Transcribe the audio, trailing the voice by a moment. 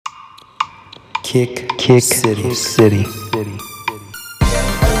Kick City.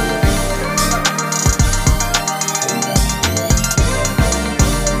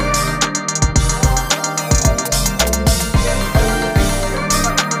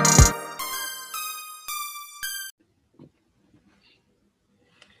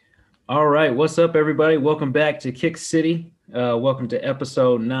 All right, what's up, everybody? Welcome back to Kick City. Welcome to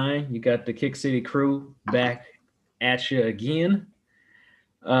episode 9. You got the Kick City crew back at you again.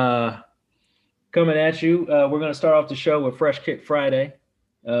 Coming at you. We're going to start off the show with Fresh Kick Friday.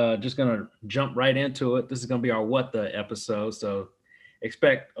 Just going to jump right into it. This is going to be our What the episode, so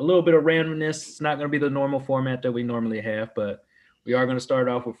expect a little bit of randomness. It's not going to be the normal format that we normally have, but we are going to start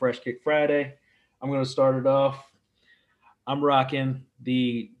off with Fresh Kick Friday. I'm going to start it off. I'm rocking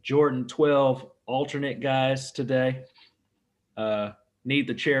the Jordan 12 alternate guys today. Need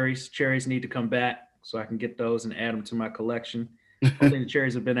the cherries. Cherries need to come back so I can get those and add them to my collection. I think the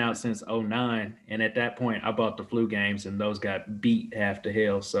cherries have been out since 2009. And at that point, I bought the flu games and those got beat half to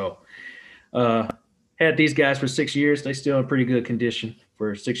hell. So had these guys for 6 years. They still in pretty good condition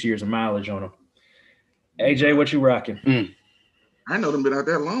for 6 years of mileage on them. AJ, what you rocking? I know them been out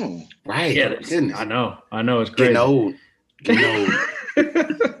that long. Right. Yeah, goodness. I know. It's crazy. Getting old.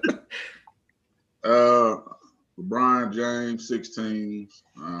 LeBron James 16.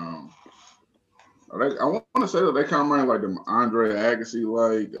 I want to say that they kind of remind like the Andre Agassi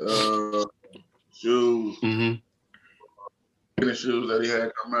shoes. The shoes that he had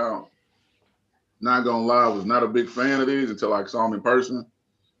come out. Not gonna lie, I was not a big fan of these until I saw them in person.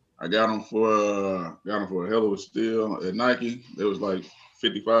 I got them for a hell of a steal at Nike. It was like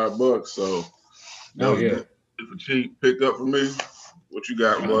 $55, so that was a cheap pickup for me. What you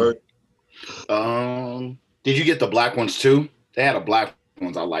got, bud? Did you get the black ones too? They had a black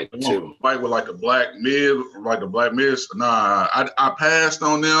ones I like too. Fight with like the black mids. Nah, I passed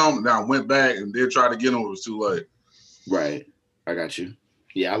on them. Now I went back and then tried to get them. It was too late. Right, I got you.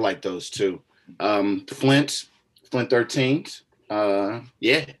 Yeah, I like those too. Flint 13s.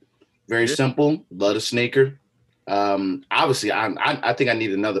 Very simple. Love the sneaker. Obviously, I think I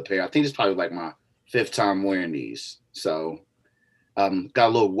need another pair. I think it's probably like my 5th time wearing these. So, got a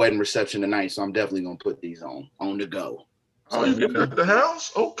little wedding reception tonight, so I'm definitely gonna put these on the go. So you getting at the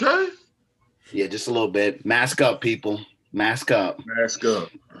house? Okay. Yeah, just a little bit. Mask up, people. Mask up.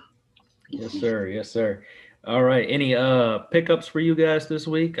 Yes, sir. All right. Any pickups for you guys this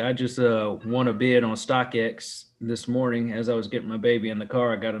week? I just won a bid on StockX this morning. As I was getting my baby in the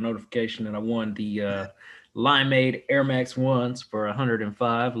car, I got a notification that I won the Limeade Air Max 1s for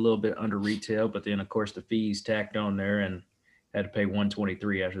 $105, a little bit under retail, but then of course the fees tacked on there and had to pay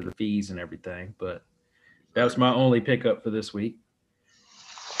 $123 after the fees and everything. But that was my only pickup for this week.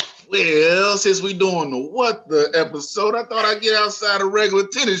 Well, since we doing the What the episode, I thought I'd get outside of regular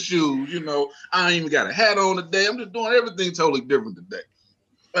tennis shoes. You know, I ain't even got a hat on today. I'm just doing everything totally different today.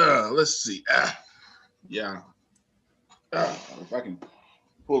 Let's see. If I can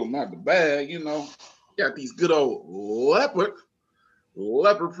pull them out the bag, you know. Got these good old leopard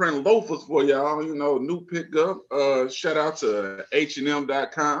print loafers for y'all, you know, new pickup. Shout out to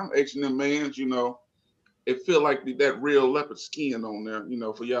H&M.com, H&M Mans, you know. It feel like that real leopard skin on there, you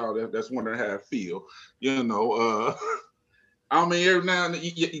know, for y'all that's wondering how it feel, you know. I mean, every now and then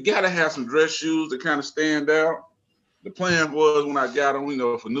you got to have some dress shoes that kind of stand out. The plan was when I got them, you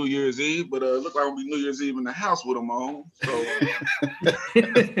know, for New Year's Eve, but it looked like I'll be New Year's Eve in the house with them on. So,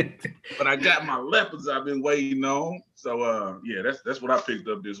 but I got my leopards I've been waiting on. So, that's what I picked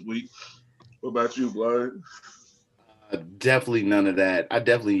up this week. What about you, Blood? Definitely none of that. I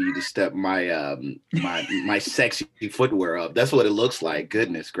definitely need to step my my sexy footwear up. That's what it looks like.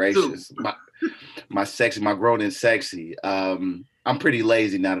 Goodness gracious, my grown and sexy. I'm pretty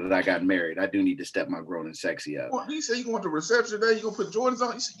lazy now that I got married. I do need to step my grown and sexy up. Well, you say you going to reception today? You gonna put Jordans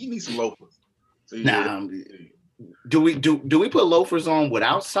on? You need some loafers. So do we put loafers on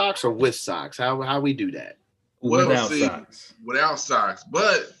without socks or with socks? How we do that? Without socks. Without socks,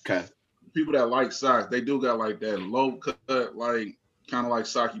 but okay. People that like socks, they do got like that low cut, like kind of like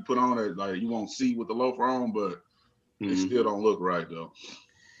sock you put on that like you won't see with the loafer on, but they still don't look right though.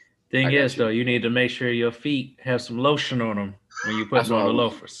 Thing is though, you need to make sure your feet have some lotion on them when you put on the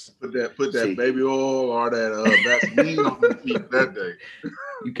loafers. Put that baby oil or that Vaseline on the feet that day.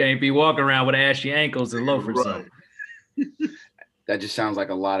 You can't be walking around with ashy ankles and loafers on. That just sounds like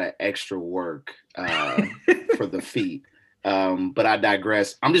a lot of extra work for the feet. But I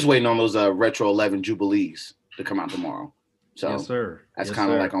digress. I'm just waiting on those Retro 11 Jubilees to come out tomorrow. So yes, sir. That's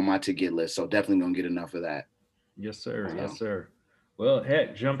kind of like on my to-get list. So definitely gonna get enough of that. Yes, sir. Yes, sir. Well,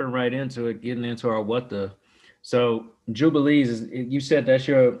 heck, jumping right into it, getting into our What the. So Jubilees is you said that's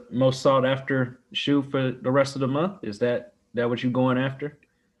your most sought after shoe for the rest of the month. Is that what you're going after?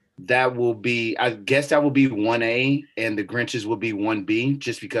 That will be, I guess that will be 1A and the Grinches will be 1B,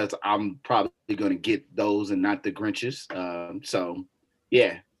 just because I'm probably going to get those and not the Grinches. So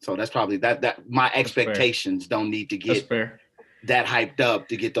yeah, so that's probably that my expectations don't need to get that hyped up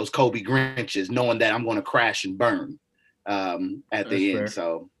to get those Kobe Grinches, knowing that I'm going to crash and burn at the end.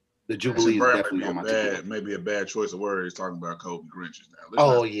 So the Jubilee is definitely on my ticket. Maybe a bad choice of words talking about Kobe Grinches now.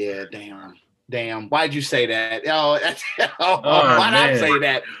 Oh yeah, damn. Why'd you say that? Why'd I say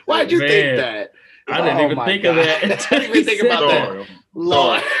that? Why'd you think that? I didn't even think of that. I didn't even think about that.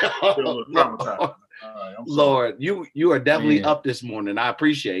 Lord, you are definitely up this morning. I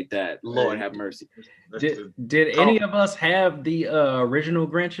appreciate that. Lord have mercy. Did any of us have the original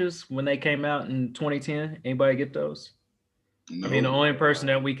Grinches when they came out in 2010? Anybody get those? No. I mean, the only person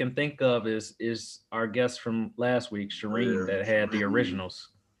that we can think of is our guest from last week, Shireen, that had the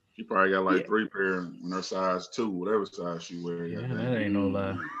originals. She probably got like 3 pair in her size 2, whatever size she wears. Yeah, that ain't no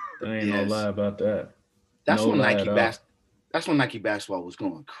lie. There ain't no lie about that. That's when that's when Nike basketball was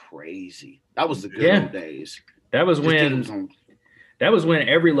going crazy. That was the good old days. That was when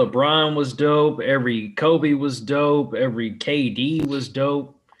every LeBron was dope, every Kobe was dope, every KD was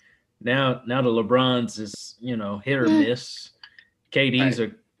dope. Now the LeBrons is, hit or miss. KDs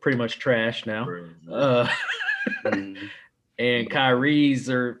are pretty much trash now. And Kyrie's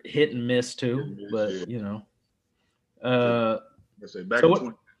are hit and miss too, but I was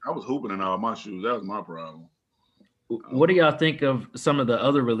hooping in all my shoes. That was my problem. What do y'all think of some of the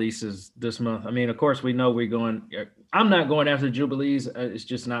other releases this month? I mean, of course, we know I'm not going after Jubilees. It's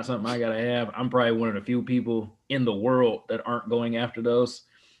just not something I gotta have. I'm probably one of the few people in the world that aren't going after those.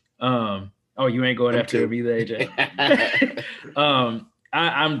 You ain't going after them either, AJ.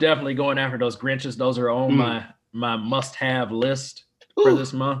 I'm definitely going after those Grinches. Those are on my must-have list for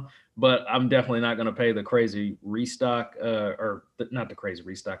this month, but I'm definitely not going to pay the crazy restock not the crazy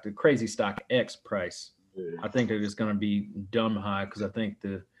restock, the crazy stock X price. Yeah. I think that it's going to be dumb high because I think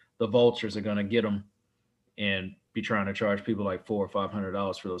the vultures are going to get them and be trying to charge people like $400 or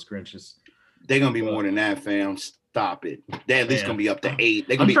 $500 for those Grinches. They're going to be more than that, fam. Stop it. They're at least going to be up to 8.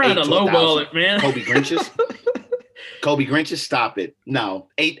 They're going to be trying to lowball it, man. Kobe Grinches. Kobe Grinches, stop it. No,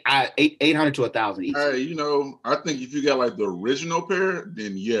 800 to 1,000 each. Hey, I think if you got like the original pair,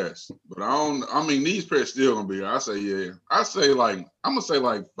 then yes. But these pairs still gonna be. I say yeah. I'm gonna say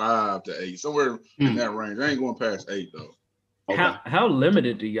like 5 to 8, somewhere in that range. I ain't going past 8 though. Okay. How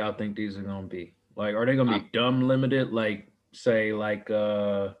limited do y'all think these are gonna be? Like, are they gonna be dumb limited? Like, say, like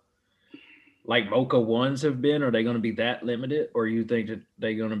Mocha ones have been? Are they gonna be that limited, or you think that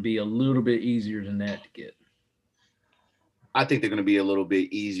they're gonna be a little bit easier than that to get? I think they're going to be a little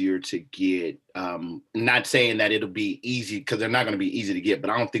bit easier to get. Not saying that it'll be easy, because they're not going to be easy to get, but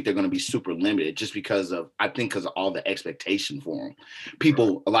I don't think they're going to be super limited just because of all the expectation for them.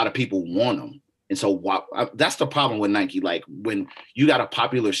 A lot of people want them. And so that's the problem with Nike. Like, when you got a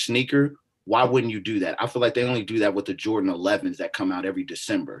popular sneaker, why wouldn't you do that? I feel like they only do that with the Jordan 11s that come out every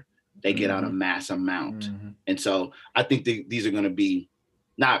December. They get out a mass amount. Mm-hmm. And so I think these are going to be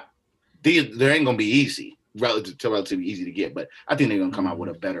they ain't going to be easy. Relatively easy to get, but I think they're gonna come out with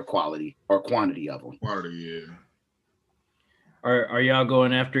a better quality or quantity of them. Yeah. Are y'all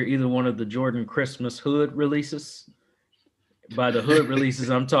going after either one of the Jordan Christmas hood releases? By the hood releases,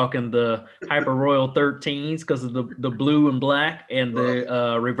 I'm talking the Hyper Royal 13s because of the blue and black, and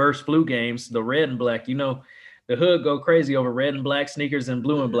the reverse flu games, the red and black. The hood go crazy over red and black sneakers and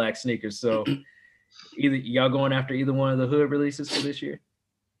blue and black sneakers. So either y'all going after either one of the hood releases for this year?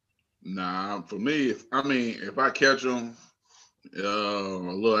 Nah, for me, if I catch them a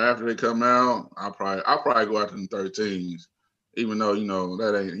little after they come out, I'll probably go after them 13s. Even though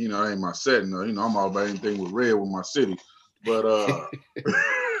that ain't my setting. I'm all about anything with red with my city, but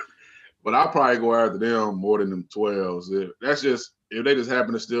but I'll probably go after them more than them 12s. If they just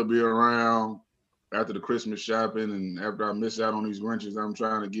happen to still be around after the Christmas shopping and after I miss out on these Grinches I'm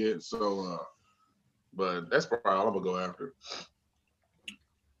trying to get. So, but that's probably all I'm gonna go after.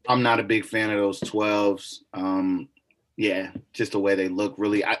 I'm not a big fan of those 12s. Just the way they look.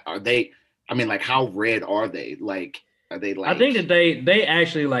 Really, are they? I mean, like, how red are they? Like, are they like? I think that they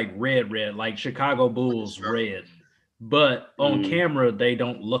actually like red, like Chicago Bulls red, but on camera they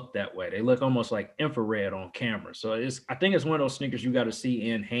don't look that way. They look almost like infrared on camera. So I think it's one of those sneakers you got to see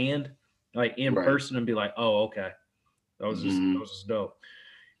in hand, like in person, and be like, oh, okay, those is dope.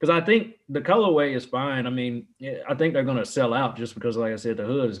 Because I think the colorway is fine. I mean, I think they're gonna sell out just because, like I said, the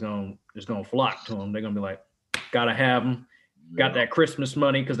hood is gonna flock to them. They're gonna be like, gotta have them. got that Christmas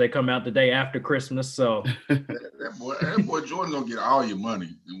money because they come out the day after Christmas. So that boy Jordan gonna get all your money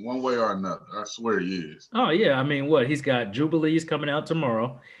in one way or another. I swear he is. oh yeah, I mean, what he's got Jubilees coming out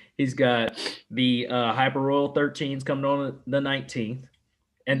tomorrow. He's got the Hyper Royal 13s coming on the 19th,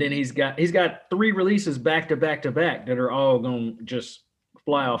 and then he's got 3 releases back to back to back that are all gonna just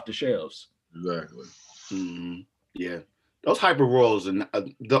fly off the shelves. Exactly. Mm-hmm. Yeah, those Hyper Royals and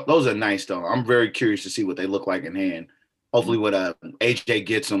those are nice though. I'm very curious to see what they look like in hand. Hopefully, when AJ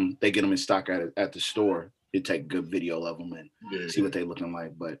gets them, they get them in stock at the store. You take good video of them and see what they're looking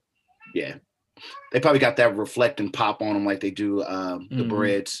like. But yeah, they probably got that reflecting pop on them like they do the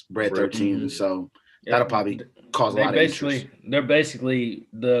bread 13s. So that'll probably cause a lot of interest. They're basically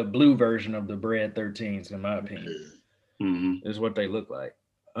the blue version of the bread 13s, in my opinion. Mm-hmm. Is what they look like.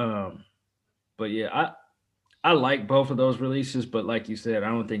 But yeah, I like both of those releases, but like you said, I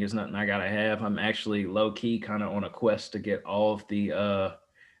don't think it's nothing I gotta have. I'm actually low key kind of on a quest to get all of the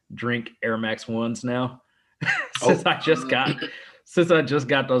drink Air Max 1s now. Since I just got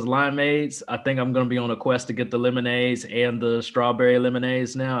those limeades, I think I'm gonna be on a quest to get the lemonades and the strawberry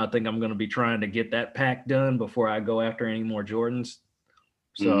lemonades now. I think I'm gonna be trying to get that pack done before I go after any more Jordans.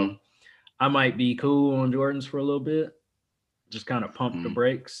 So I might be cool on Jordans for a little bit, just kind of pump the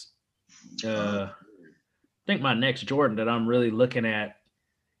brakes. I think my next Jordan that I'm really looking at,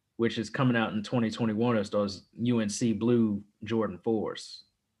 which is coming out in 2021, is those UNC Blue Jordan 4s.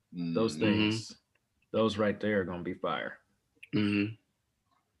 Those things, those right there are going to be fire. I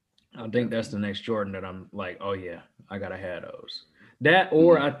think that's the next Jordan that I'm like, oh yeah, I got to have those. That,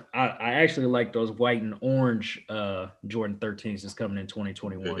 or I actually like those white and orange Jordan 13s that's coming in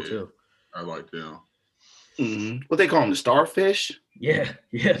 2021 too. I like them. What they call them, the Starfish? Yeah,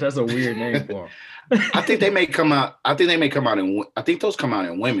 that's a weird name for them. I think they may come out. I think those come out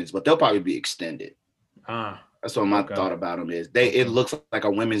in women's, but they'll probably be extended. That's what my thought about them is. It looks like a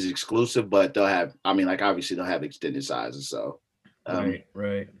women's exclusive, but they'll have. I mean, like obviously they'll have extended sizes. So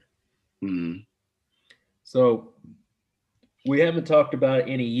right. So we haven't talked about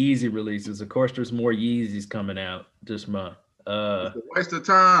any Yeezy releases. Of course, there's more Yeezys coming out this month. Waste of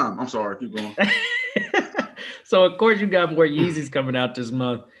time. I'm sorry, keep going. So of course you got more Yeezys coming out this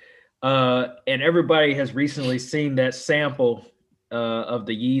month. And everybody has recently seen that sample of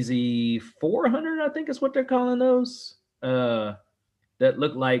the Yeezy 400, I think is what they're calling those. That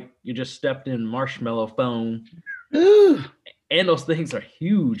look like you just stepped in marshmallow foam. And those things are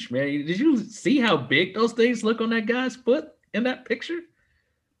huge, man. Did you see how big those things look on that guy's foot in that picture?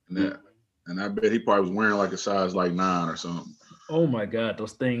 Yeah. And I bet he probably was wearing like a size like 9 or something. Oh my God,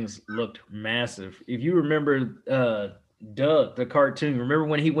 those things looked massive. If you remember Doug, the cartoon, remember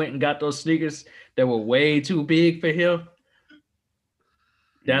when he went and got those sneakers that were way too big for him?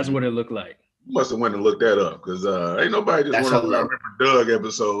 That's what it looked like. You must have went and looked that up because ain't nobody just want to remember Doug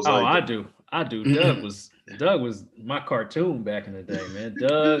episodes. Oh, like I do. Doug was my cartoon back in the day, man.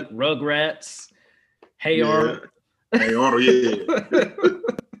 Doug, Rugrats, Hey Arnold. Hey Arnold, yeah.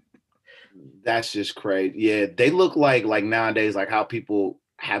 That's just crazy. Yeah, they look like nowadays, like how people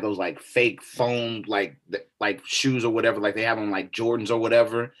have those like fake foam like shoes or whatever, like they have on like Jordans or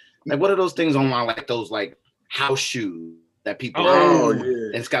whatever. Like what are those things online, like those like house shoes that people yeah.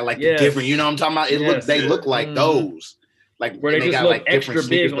 And it's got like the different, you know what I'm talking about? They look like those. Like where they just got look like extra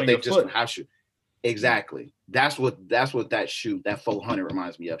different big sneakers, on but they your just foot. house shoe. Exactly. That's what that shoe, that 400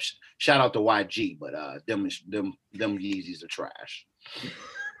 reminds me of. Shout out to YG, but them Yeezys are trash.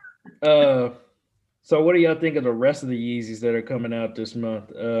 So what do y'all think of the rest of the Yeezys that are coming out this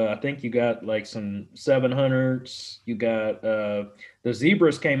month? I think you got like some 700s. You got the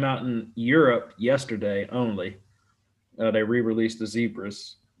Zebras came out in Europe yesterday only. They re-released the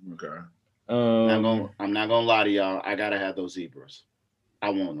Zebras. Okay. I'm not gonna lie to y'all. I gotta have those Zebras. I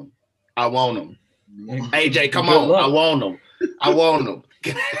want them. AJ, come on. Luck. I want them.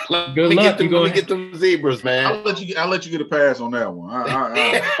 Let me get them Zebras, man. I'll let you get a pass on that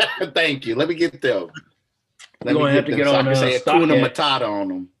one. Thank you. Let me get them. You're gonna have to get on Hakuna Matata on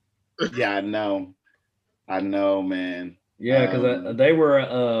them. Yeah, I know, man. Yeah, because they were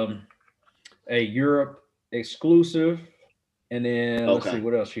a Europe exclusive, and then let's see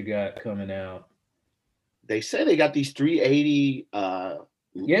what else you got coming out. They say they got these 380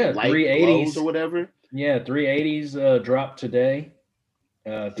 380s or whatever. Yeah, 380s dropped today.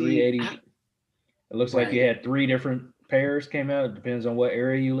 380. It looks like you had 3 different pairs came out. It depends on what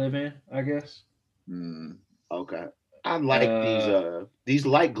area you live in, I guess. Okay. I like these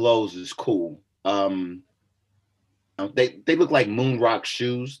light glows is cool. They look like moon rock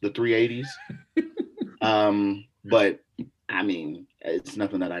shoes, the 380s. But I mean, it's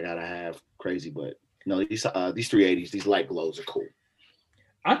nothing that I gotta have crazy, but No, these 380s, these light glows are cool.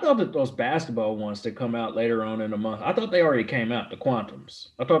 I thought that those basketball ones that come out later on in the month, I thought they already came out, the Quantums.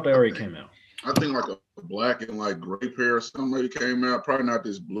 I thought they already came out. I think like a black and like gray pair or something maybe came out. Probably not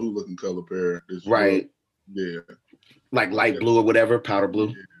this blue looking color pair. This Right. Yeah. Like light blue or whatever, powder blue.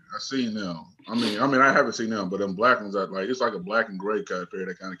 Yeah, I seen them. I mean, I haven't seen them, but them black ones, it's like a black and gray color pair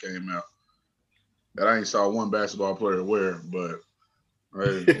that kind of came out. That I ain't saw one basketball player wear, but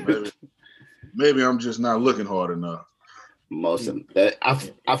maybe I'm just not looking hard enough. Most of them. I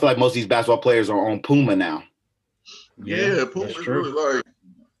feel like most of these basketball players are on Puma now. Yeah, Puma's really like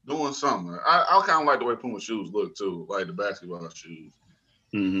doing something. I kind of like the way Puma shoes look too, like the basketball shoes.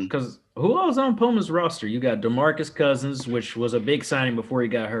 Because who else on Puma's roster? You got DeMarcus Cousins, which was a big signing before he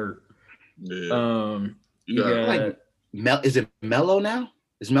got hurt. Yeah. You got is it Melo now?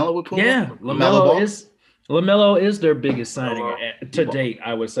 Is Melo with Puma? Yeah, LaMelo is their biggest signing to date,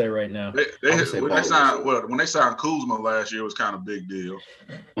 I would say right now. When they signed Kuzma last year, it was kind of a big deal.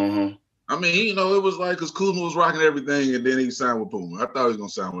 Mm-hmm. I mean, it was like because Kuzma was rocking everything, and then he signed with Puma. I thought he was gonna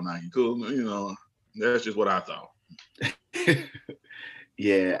sign with Nike. Kuzma, that's just what I thought.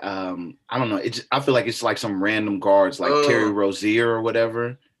 Yeah, I don't know. I feel like it's like some random guards like Terry Rozier or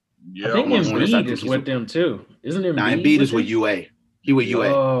whatever. Yeah, I think Embiid is with them too. Isn't it? Embiid is with UA. He with UA.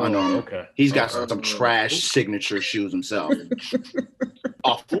 Oh, Under Armour. Okay. He's got some trash signature shoes himself. Who's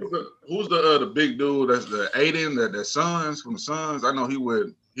the big dude? That's the Aiden, the Suns from the Suns. I know he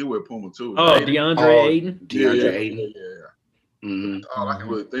with Puma too. Oh, DeAndre Ayton. DeAndre Ayton. Yeah. Mm-hmm. All I can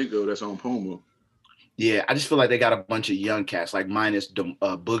really think of that's on Puma. Yeah, I just feel like they got a bunch of young cats, like minus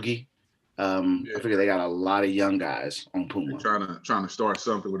Boogie. I figure they got a lot of young guys on Puma. They're trying to start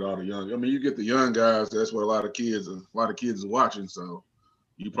something with all the young. I mean, you get the young guys. That's what a lot of kids are watching. So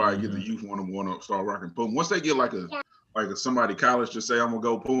you probably get the youth want to start rocking Puma. Once they get like a somebody college to say I'm gonna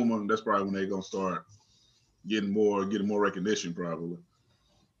go Puma, and that's probably when they're gonna start getting more recognition probably.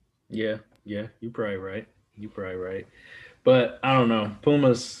 Yeah, you're probably right. But I don't know.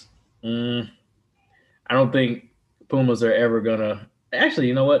 Pumas. I don't think Pumas are ever gonna. Actually,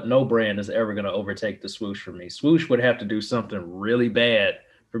 you know what? No brand is ever going to overtake the Swoosh for me. Swoosh would have to do something really bad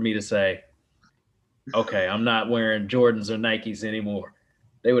for me to say, okay, I'm not wearing Jordans or Nikes anymore.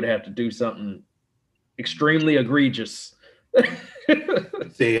 They would have to do something extremely egregious.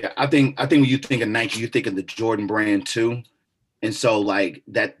 See, I think when you think of Nike, you think of the Jordan brand too. And so like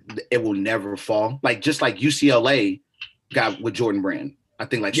that, it will never fall. Like just like UCLA got with Jordan brand. I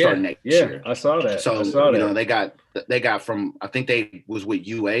think like starting next year. I saw that. So they got from, I think they was with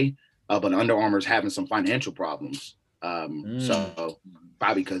UA, but Under Armour's having some financial problems. So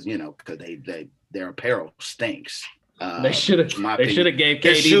probably because their apparel stinks. They should have gave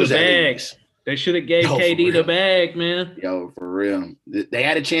KD the bag. They should have gave KD the bag, man. Yo, for real. They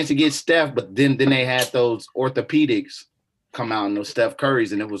had a chance to get Steph, but then they had those orthopedics come out in those Steph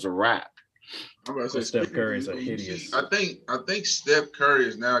Currys, and it was a wrap. I'm about to say Steph Curry's are hideous. I think Steph Curry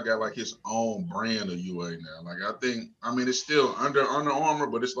has now got like his own brand of UA now. Like it's still Under Armour,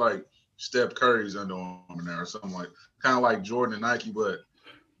 but it's like Steph Curry's Under Armour now or something like kind of like Jordan and Nike, but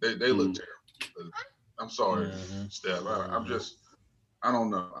they look terrible. I'm sorry, Steph. I don't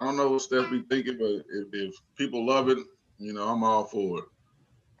know. I don't know what Steph be thinking, but if people love it, I'm all for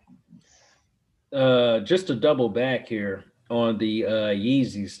it. Just to double back here on the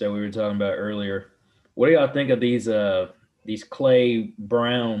Yeezys that we were talking about earlier, what do y'all think of these clay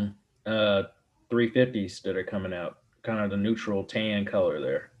brown 350s that are coming out? Kind of the neutral tan color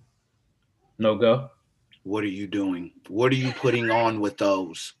there. No go? What are you doing? What are you putting on with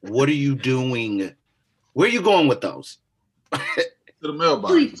those? What are you doing? Where are you going with those? To the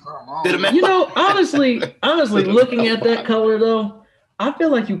mailbox. Honestly, looking at that color though, I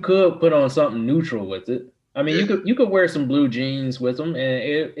feel like you could put on something neutral with it. I mean, you could wear some blue jeans with them,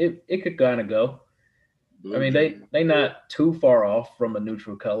 and it could kind of go. I mean, they not too far off from a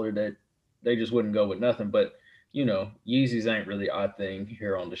neutral color that they just wouldn't go with nothing. But Yeezys ain't really our thing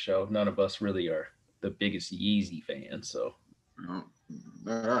here on the show. None of us really are the biggest Yeezy fans. So,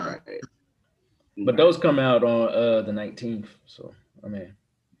 but those come out on the 19th. So, I mean,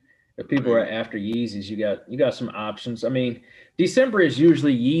 if people are after Yeezys, you got some options. I mean, December is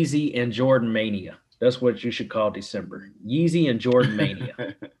usually Yeezy and Jordan Mania. That's what you should call December. Yeezy and Jordan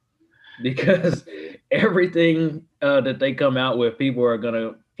Mania. Because everything that they come out with, people are going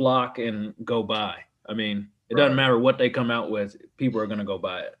to flock and go buy. I mean, it doesn't matter what they come out with. People are going to go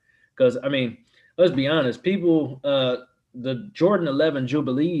buy it. Because, I mean, let's be honest. People, the Jordan 11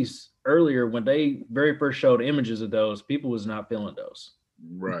 Jubilees earlier, when they very first showed images of those, people was not feeling those.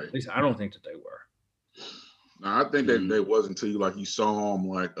 Right. At least I don't think that they were. No, I think that they wasn't until you saw them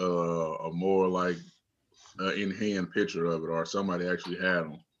like a more like in hand picture of it, or somebody actually had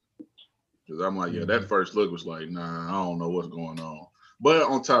them. Because I'm like, yeah, that Mhm. first look was like, nah, I don't know what's going on. But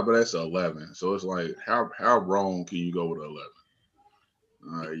on top of that's 11, so it's like, how wrong can you go with 11?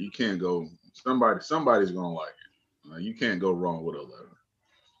 You can't go. Somebody's gonna like it. You can't go wrong with 11.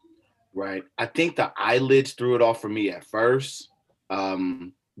 Right. I think the eyelids threw it off for me at first.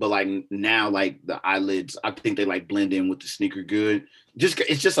 But like now, like the eyelids, I think they like blend in with the sneaker good.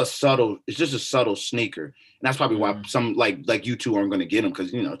 It's just a subtle sneaker. And that's probably why some like you two aren't gonna get them,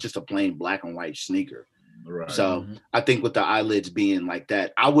 because it's just a plain black and white sneaker. Right. So I think with the eyelids being like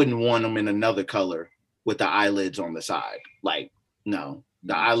that, I wouldn't want them in another color with the eyelids on the side. Like, no,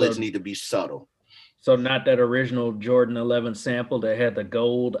 the eyelids need to be subtle. So not that original Jordan 11 sample that had the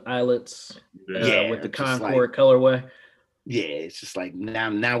gold eyelets with the Concord colorway. Yeah, it's just like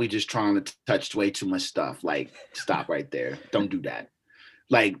now we just trying to touch way too much stuff. Like, stop right there. Don't do that.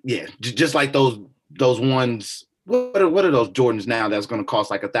 Like, yeah, just like those ones. What are those Jordans now that's going to cost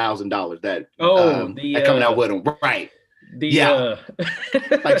like $1,000 that coming out with them, right?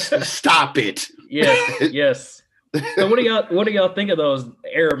 Like, stop it. Yes. So what do y'all think of those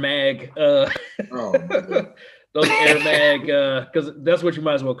Air Mag? Those Air Mag, because that's what you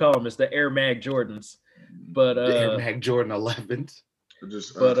might as well call them. It's the Air Mag Jordans. But the Air Mag Jordan 11s.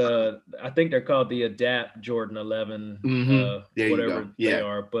 I think they're called the Adapt Jordan 11, whatever they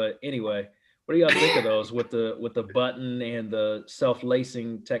are. But anyway, what do y'all think of those with the button and the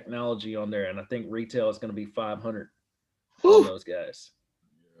self-lacing technology on there? And I think retail is going to be $500 on those guys.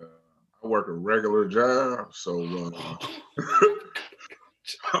 I work a regular job, so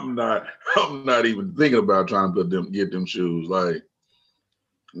I'm not even thinking about trying to get them shoes. Like,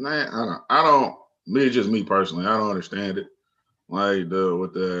 man, I don't. Me, just me personally, I don't understand it. Like why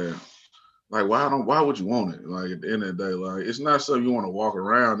would you want it? Like, at the end of the day, like, it's not something you want to walk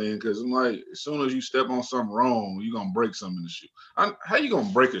around in, because I'm like, as soon as you step on something wrong, you're gonna break something in the shoe. How you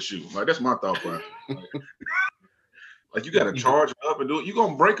gonna break a shoe? Like, that's my thought process. Like, you gotta charge it up and do it. You're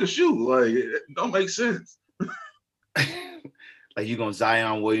gonna break a shoe. Like, it don't make sense. Like, you gonna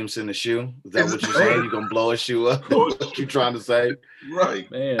Zion Williamson the shoe? Is that what you're saying? You gonna blow a shoe up? What you trying to say? Right,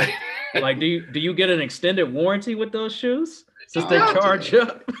 man. Like, do you get an extended warranty with those shoes since they charge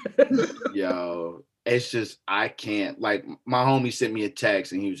up? Yo, it's just, I can't. Like, my homie sent me a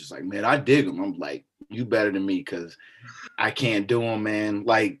text and he was just like, man, I dig them. I'm like, you better than me, because I can't do them, man.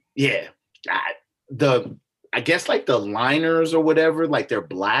 Like, yeah, I guess like the liners or whatever, like they're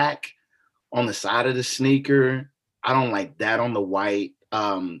black on the side of the sneaker. I don't like that on the white.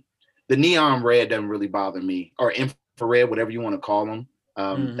 The neon red doesn't really bother me, or infrared, whatever you want to call them.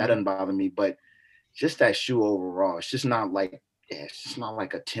 That doesn't bother me, but just that shoe overall, it's just not like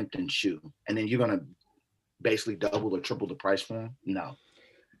a tempting shoe. And then you're gonna basically double or triple the price for them. No,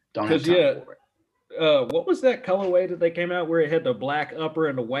 don't have time for it. What was that colorway that they came out where it had the black upper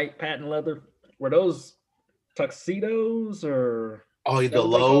and the white patent leather? Were those tuxedos or? Oh, the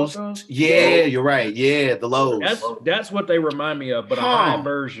lows? Yeah, you're right. Yeah, the lows. That's what they remind me of, but a high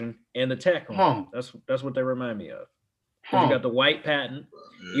version and the tech one. That's what they remind me of. You got the white patent,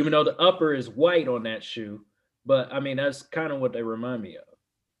 even though the upper is white on that shoe. But I mean, that's kind of what they remind me of.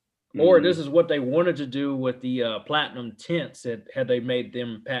 Or this is what they wanted to do with the platinum tints had they made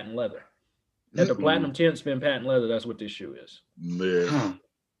them patent leather. Had the platinum tints been patent leather, that's what this shoe is.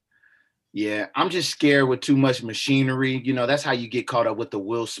 Yeah, I'm just scared with too much machinery. That's how you get caught up with the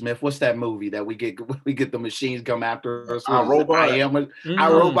Will Smith. What's that movie that we get the machines come after us?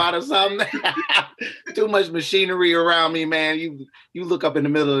 iRobot or something. Too much machinery around me, man. You look up in the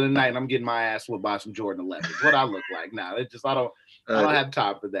middle of the night and I'm getting my ass whipped by some Jordan 11s. What I look like now? It's just I don't have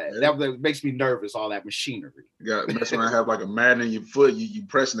time for that. That makes me nervous, all that machinery. You got mess around and have like a magnet in your foot. You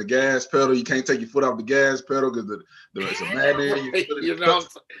pressing the gas pedal. You can't take your foot off the gas pedal because there's a magnet in your foot. You know what I'm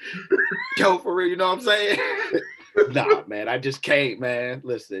saying? Yo, for real, you know what I'm saying? Nah, man, I just can't, man.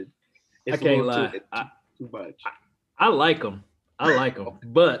 Listen, I can't lie. Too much. I like them.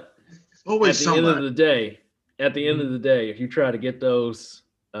 But at the end of the day, if you try to get those,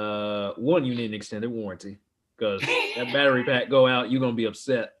 one, you need an extended warranty, because that battery pack go out, you're gonna be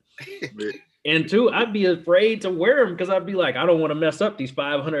upset. And two, I'd be afraid to wear them because I'd be like, I don't want to mess up these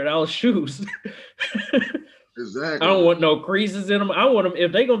 $500 shoes. Exactly. I don't want no creases in them. I want them,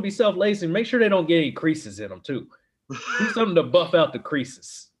 if they're gonna be self-lacing, make sure they don't get any creases in them too. Do something to buff out the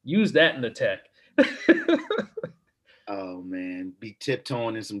creases. Use that in the tech. Oh man, be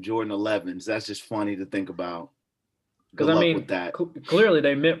tiptoeing in some Jordan 11s. That's just funny to think about. Because I mean, clearly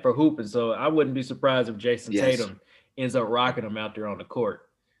they meant for hooping, so I wouldn't be surprised if Jason Tatum ends up rocking them out there on the court.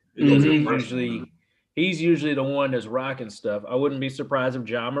 Because he's usually the one that's rocking stuff. I wouldn't be surprised if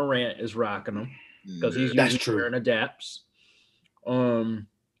John Morant is rocking them. because he's That's usually true. wearing adapts. Who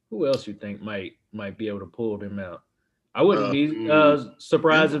else you think might be able to pull them out? I wouldn't be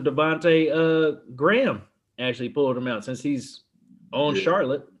surprised if Devontae Graham actually pulled him out since he's on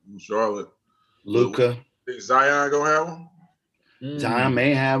Charlotte. Luka. Think Zion gonna have him? Zion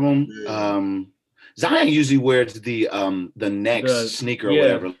may have him. Yeah. Zion usually wears the next sneaker or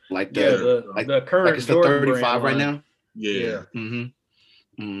whatever, like the current like it's the Jordan 35 right line. now. Yeah.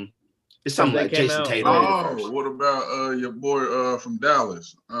 It's something like Jason Tatum. Oh, what about your boy from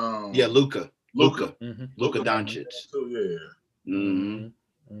Dallas? Luka. Luka Doncic.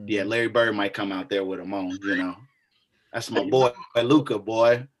 Yeah, Larry Bird might come out there with him on. That's my boy, Luka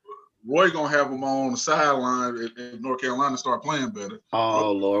boy. Roy gonna have him on the sideline if North Carolina start playing better.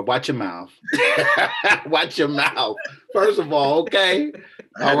 Oh Lord, watch your mouth. Watch your mouth. First of all, okay.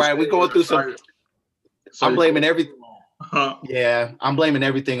 All right, we're going through some. I'm blaming everything. Yeah, I'm blaming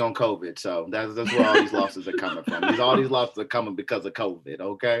everything on COVID. So that's where all these losses are coming from. All these losses are coming because of COVID.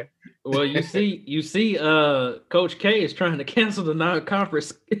 Okay. Well, you see, Coach K is trying to cancel the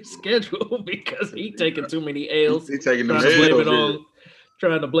non-conference schedule because he's taking too many L's. He's taking the L's.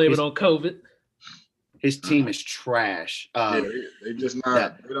 Trying to blame it on COVID. His team is trash. They just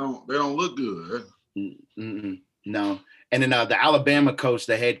not. They don't look good. No. And then the Alabama coach,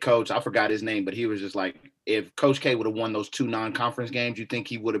 the head coach, I forgot his name, but he was just like, if Coach K would have won those 2 non-conference games, you think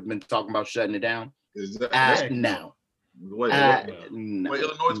he would have been talking about shutting it down? No. Wait,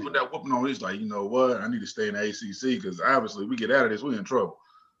 Illinois put that whooping on. He's like, you know what? I need to stay in the ACC because obviously we get out of this, we in trouble.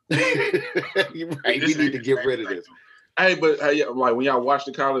 You're right. We need to get rid of this. Hey, but like when y'all watch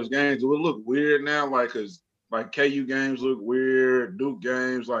the college games, do it look weird now? Like, cause like KU games look weird, Duke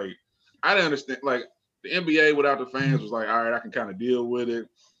games. Like, I didn't understand. Like the NBA without the fans was like, all right, I can kind of deal with it.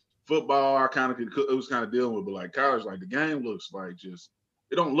 Football, I kind of could. It was kind of dealing with, but like college, like the game looks like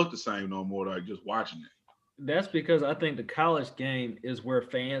it don't look the same no more. Like just watching it. That's because I think the college game is where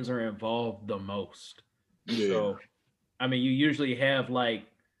fans are involved the most. Yeah. So, I mean, you usually have like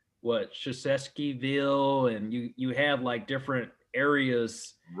Sheseskeyville, and you have like different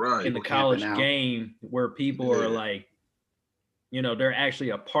areas in the college game where people are like, they're actually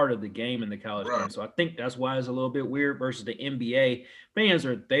a part of the game in the college game. So I think that's why it's a little bit weird versus the NBA. Fans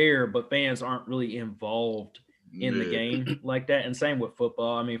are there, but fans aren't really involved in the game like that. And same with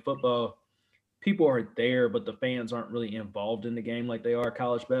football. I mean, football, people are there, but the fans aren't really involved in the game like they are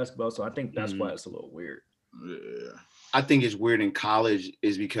college basketball. So I think that's why it's a little weird. Yeah. I think it's weird in college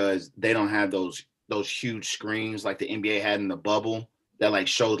is because they don't have those huge screens like the NBA had in the bubble that like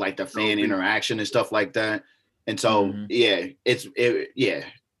showed like the fan interaction and stuff like that. And so,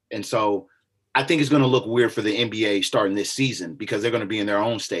 And so I think it's going to look weird for the NBA starting this season because they're going to be in their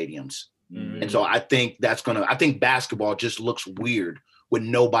own stadiums. And so I think I think basketball just looks weird with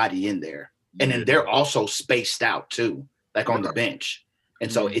nobody in there. And then they're also spaced out too, like on the bench.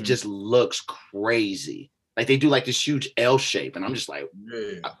 And so it just looks crazy. Like they do like this huge L shape. And I'm just like,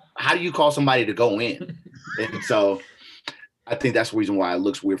 how do you call somebody to go in? And so I think that's the reason why it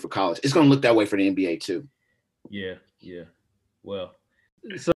looks weird for college. It's going to look that way for the NBA too. Yeah. Well,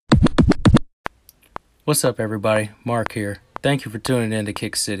 what's up, everybody? Mark here. Thank you for tuning in to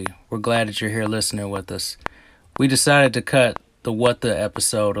Kick City. We're glad that you're here listening with us. We decided to cut the What the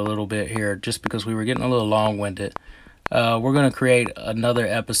episode a little bit here just because we were getting a little long-winded. We're going to create another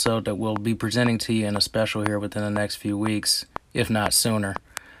episode that we'll be presenting to you in a special here within the next few weeks, if not sooner.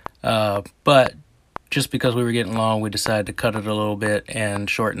 But just because we were getting long, we decided to cut it a little bit and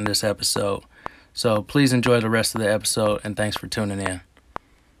shorten this episode. So please enjoy the rest of the episode, and thanks for tuning in.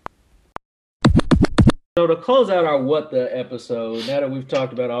 So to close out our What the episode, now that we've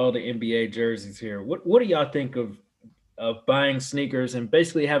talked about all the NBA jerseys here, what do y'all think of buying sneakers and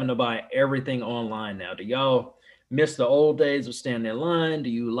basically having to buy everything online now? Do y'all miss the old days of standing in line? Do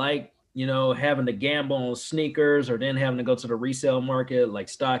you like, having to gamble on sneakers or then having to go to the resale market like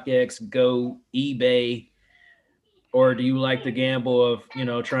StockX, Go, eBay? Or do you like the gamble of,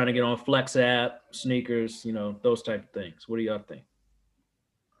 trying to get on Flex app, sneakers, those type of things? What do y'all think?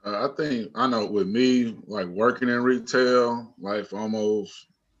 I know with me, like working in retail, like for almost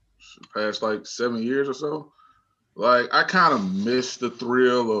past like 7 years or so, like I kind of miss the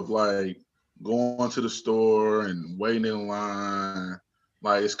thrill of like going to the store and waiting in line.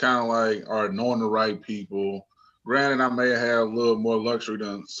 Like it's kind of like, knowing the right people. Granted, I may have a little more luxury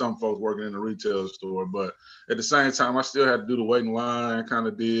than some folks working in the retail store, but at the same time, I still had to do the waiting line kind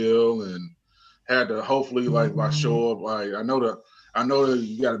of deal and had to hopefully like show up. Like I know that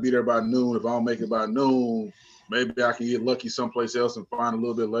you got to be there by noon. If I don't make it by noon, maybe I can get lucky someplace else and find a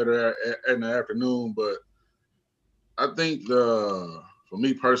little bit later in the afternoon. But I think for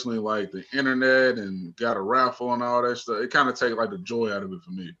me personally, like the internet and got a raffle and all that stuff, it kind of take like the joy out of it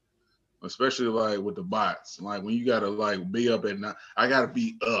for me. Especially like with the bots. Like when you gotta like be up at night, I gotta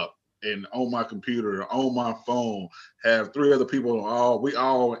be up and on my computer, on my phone, have 3 other people we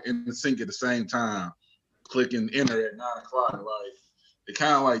all in sync at the same time, clicking enter at 9 o'clock. Like it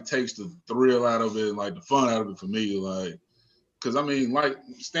kind of like takes the thrill out of it, like the fun out of it for me. Like, cause I mean, like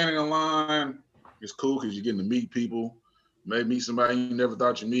standing in line is cool because you're getting to meet people, maybe meet somebody you never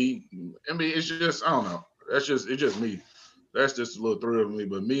thought you'd meet. I mean, it's just, I don't know. It's just me. That's just a little thrill for me.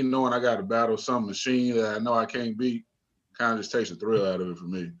 But me knowing I got to battle some machine that I know I can't beat kind of just takes the thrill out of it for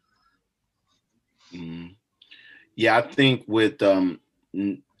me. Yeah, I think with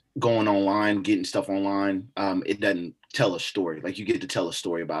going online, getting stuff online, it doesn't tell a story. Like you get to tell a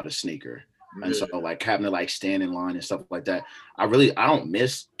story about a sneaker. And so like having to like stand in line and stuff like that. I don't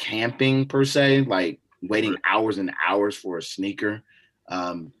miss camping per se, like waiting hours and hours for a sneaker.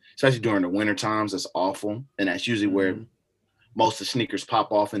 Especially during the winter times, that's awful. And that's usually where most of the sneakers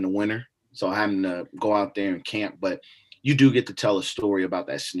pop off in the winter. So having to go out there and camp, but you do get to tell a story about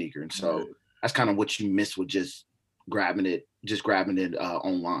that sneaker. And so that's kind of what you miss with just grabbing it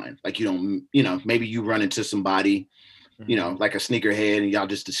online. Like you don't, maybe you run into somebody, like a sneakerhead and y'all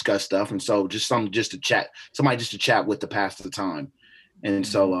just discuss stuff. And so just somebody just to chat with to pass the time. And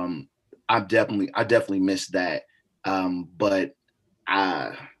so I definitely miss that. But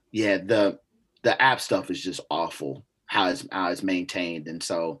the app stuff is just awful how it's maintained. And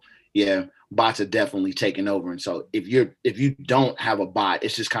so bots are definitely taking over. And so if you don't have a bot,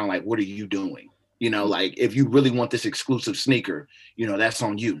 it's just kind of like, what are you doing? Like if you really want this exclusive sneaker, that's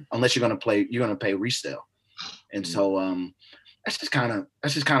on you, unless you're going to pay resale. And so that's just kind of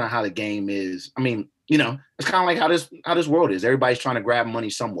how the game is. I mean, it's kind of like how this world is. Everybody's trying to grab money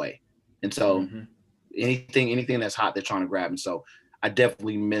some way. And so anything that's hot, they're trying to grab. And so I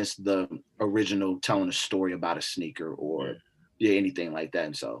definitely miss the original telling a story about a sneaker or anything like that.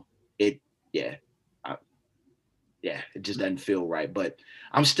 And so it just doesn't feel right, but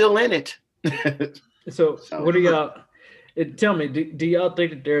I'm still in it. So what do y'all tell me? Do y'all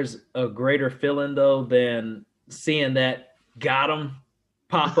think that there's a greater feeling though than seeing that got 'em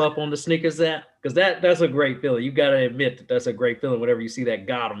pop up on the sneakers app? Because that's a great feeling. You got to admit that that's a great feeling whenever you see that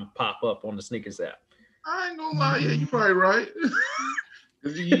got 'em pop up on the sneakers app. I ain't gonna lie, you're probably right.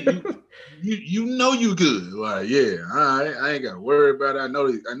 you know you good. Like, I ain't gotta worry about it. I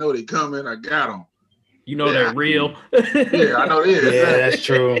know they coming. I got them. They're real. I know they is. Yeah, that's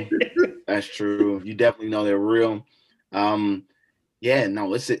true. That's true. You definitely know they're real.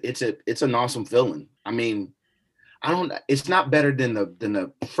 It's an awesome feeling. I mean, it's not better than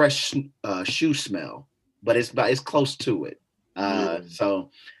the fresh shoe smell, but it's close to it.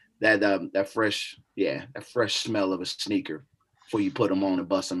 So that fresh smell of a sneaker before you put them on and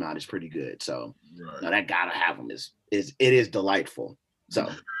bust them out is pretty good. So that gotta have them it is delightful. So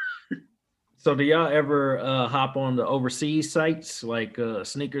do y'all ever hop on the overseas sites like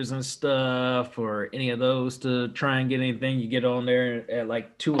Sneakers and Stuff or any of those to try and get anything? You get on there at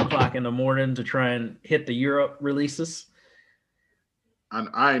like 2 o'clock in the morning to try and hit the Europe releases?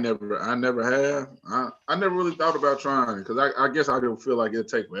 I never have. I never really thought about trying it because I guess I don't feel like it'll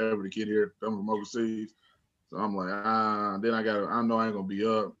take forever to get here coming from overseas. So I'm like, then I know I ain't gonna be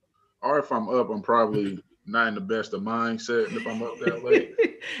up. Or if I'm up, I'm probably not in the best of mindset if I'm up that late.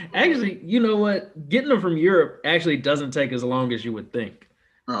 Actually, you know what? Getting them from Europe actually doesn't take as long as you would think.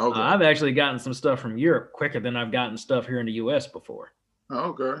 Oh, okay. I've actually gotten some stuff from Europe quicker than I've gotten stuff here in the U.S. before.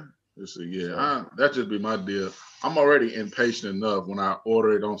 Oh, okay. Let's see. That just be my deal. I'm already impatient enough when I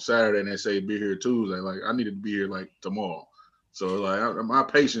order it on Saturday and they say be here Tuesday. Like I need to be here like tomorrow. So like my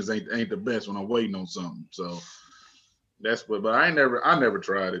patience ain't the best when I'm waiting on something. So but I never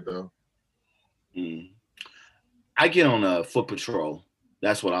tried it though. I get on Foot Patrol.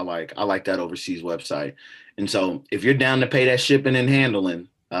 That's what I like. I like that overseas website. And so if you're down to pay that shipping and handling,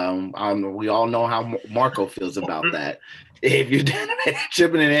 we all know how Marco feels about that. If you're down to pay that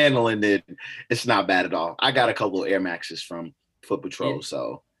shipping and handling, then it's not bad at all. I got a couple of Air Maxes from Foot Patrol,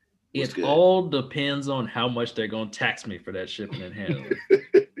 so it all depends on how much they're going to tax me for that shipping and handling.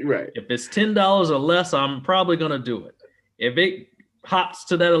 Right. If it's $10 or less, I'm probably going to do it. If it hops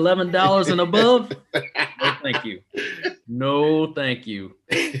to that $11 and above, no thank you. No thank you.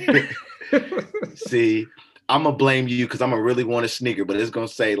 See, I'm gonna blame you because I'm gonna really want a sneaker, but it's gonna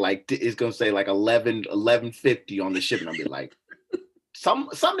say like 11.50 on the shipping. I'll be like,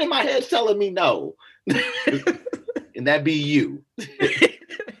 something in my head's telling me no, and that be you. I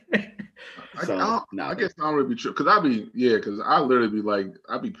guess I don't really be true because I literally be like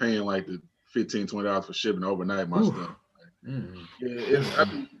I be paying like the $15-$20 for shipping overnight my stuff.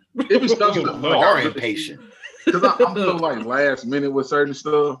 It be stuff You like are I really- impatient. Cause I'm so like last minute with certain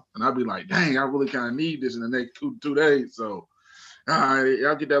stuff, and I'll be like, dang, I really kind of need this in the next two days. So, all right,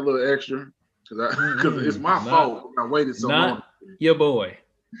 I'll get that little extra because it's my fault. I waited so long. Your boy.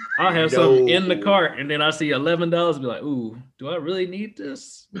 I'll have something in the cart, and then I see $11. Be like, ooh, do I really need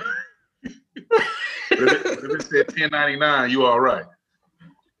this? If it said $10.99, you all right?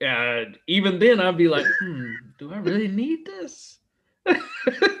 Even then, I'd be like, do I really need this?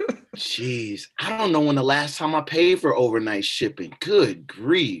 Jeez, I don't know when the last time I paid for overnight shipping. Good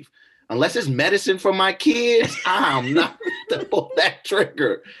grief. Unless it's medicine for my kids, I'm not to pull that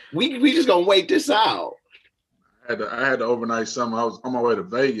trigger. We just gonna wait this out. I had to overnight something. I was on my way to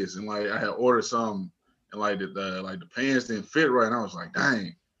Vegas, and like I had ordered something, and like the pants didn't fit right. And I was like,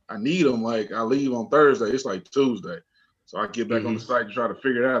 dang, I need them. Like I leave on Thursday. It's like Tuesday. So I get back on the site to try to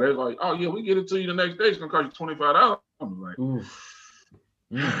figure it out. They're like, oh yeah, we get it to you the next day. It's gonna cost you $25. I'm like,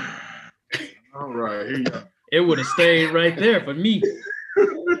 all right, here you go. It would have stayed right there for me.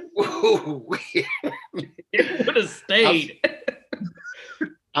 It would have stayed.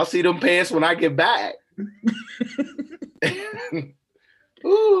 I'll see them pants when I get back.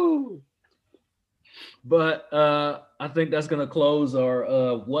 Ooh. But I think that's gonna close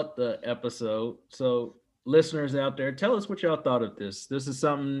our What the episode. So listeners out there, tell us what y'all thought of this. This is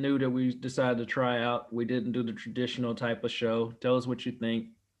something new that we decided to try out. We didn't do the traditional type of show. Tell us what you think.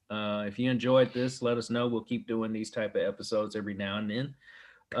 If you enjoyed this, let us know. We'll keep doing these type of episodes every now and then.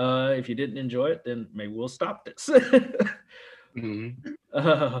 If you didn't enjoy it, then maybe we'll stop this.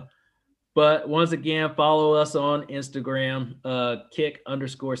 But once again, follow us on Instagram,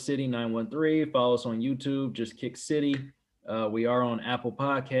 kick_city913. Follow us on YouTube, just Kick City. We are on Apple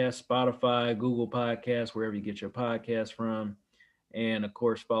Podcasts, Spotify, Google Podcasts, wherever you get your podcasts from. And of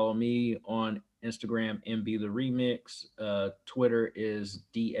course, follow me on Instagram, MB the Remix. Twitter is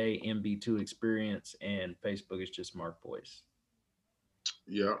DAMB2 Experience, and Facebook is just Mark Boyce.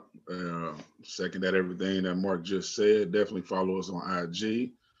 Yeah, second that everything that Mark just said. Definitely follow us on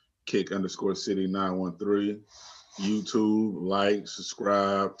IG, kick_city913, YouTube, like,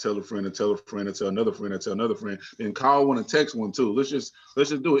 subscribe, tell a friend and tell a friend and tell another friend and tell another friend, and call one and text one too. Let's just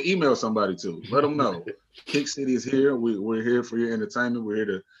do it. Email somebody too. Let them know. Kick City is here. We're here for your entertainment. We're here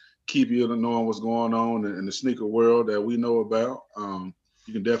to keep you knowing what's going on in the sneaker world that we know about. You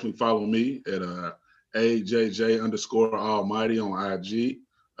can definitely follow me at AJJ_Almighty on IG,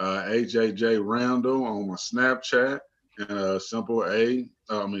 AJJ Randall on my Snapchat, and simple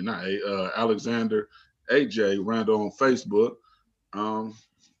Alexander AJ Randall on Facebook.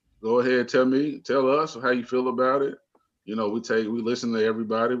 Go ahead, tell us how you feel about it. You know, we listen to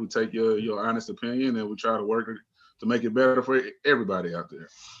everybody. We take your honest opinion, and we try to work to make it better for everybody out there.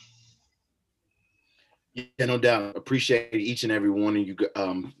 Yeah, no doubt. Appreciate each and every one of you,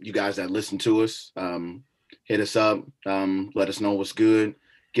 you guys that listen to us. Hit us up. Let us know what's good.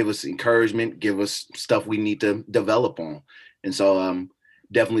 Give us encouragement. Give us stuff we need to develop on. And so,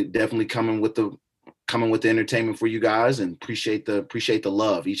 definitely coming with the entertainment for you guys, and appreciate the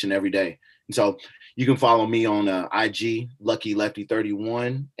love each and every day. And so you can follow me on IG, Lucky Lefty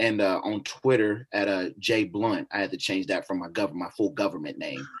 31, and on Twitter at J Blunt. I had to change that from my full government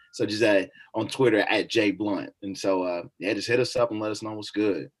name. So just on Twitter at J Blunt. And so just hit us up and let us know what's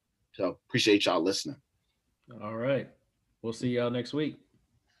good. So appreciate y'all listening. All right. We'll see y'all next week.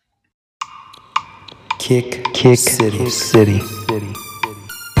 Kick City.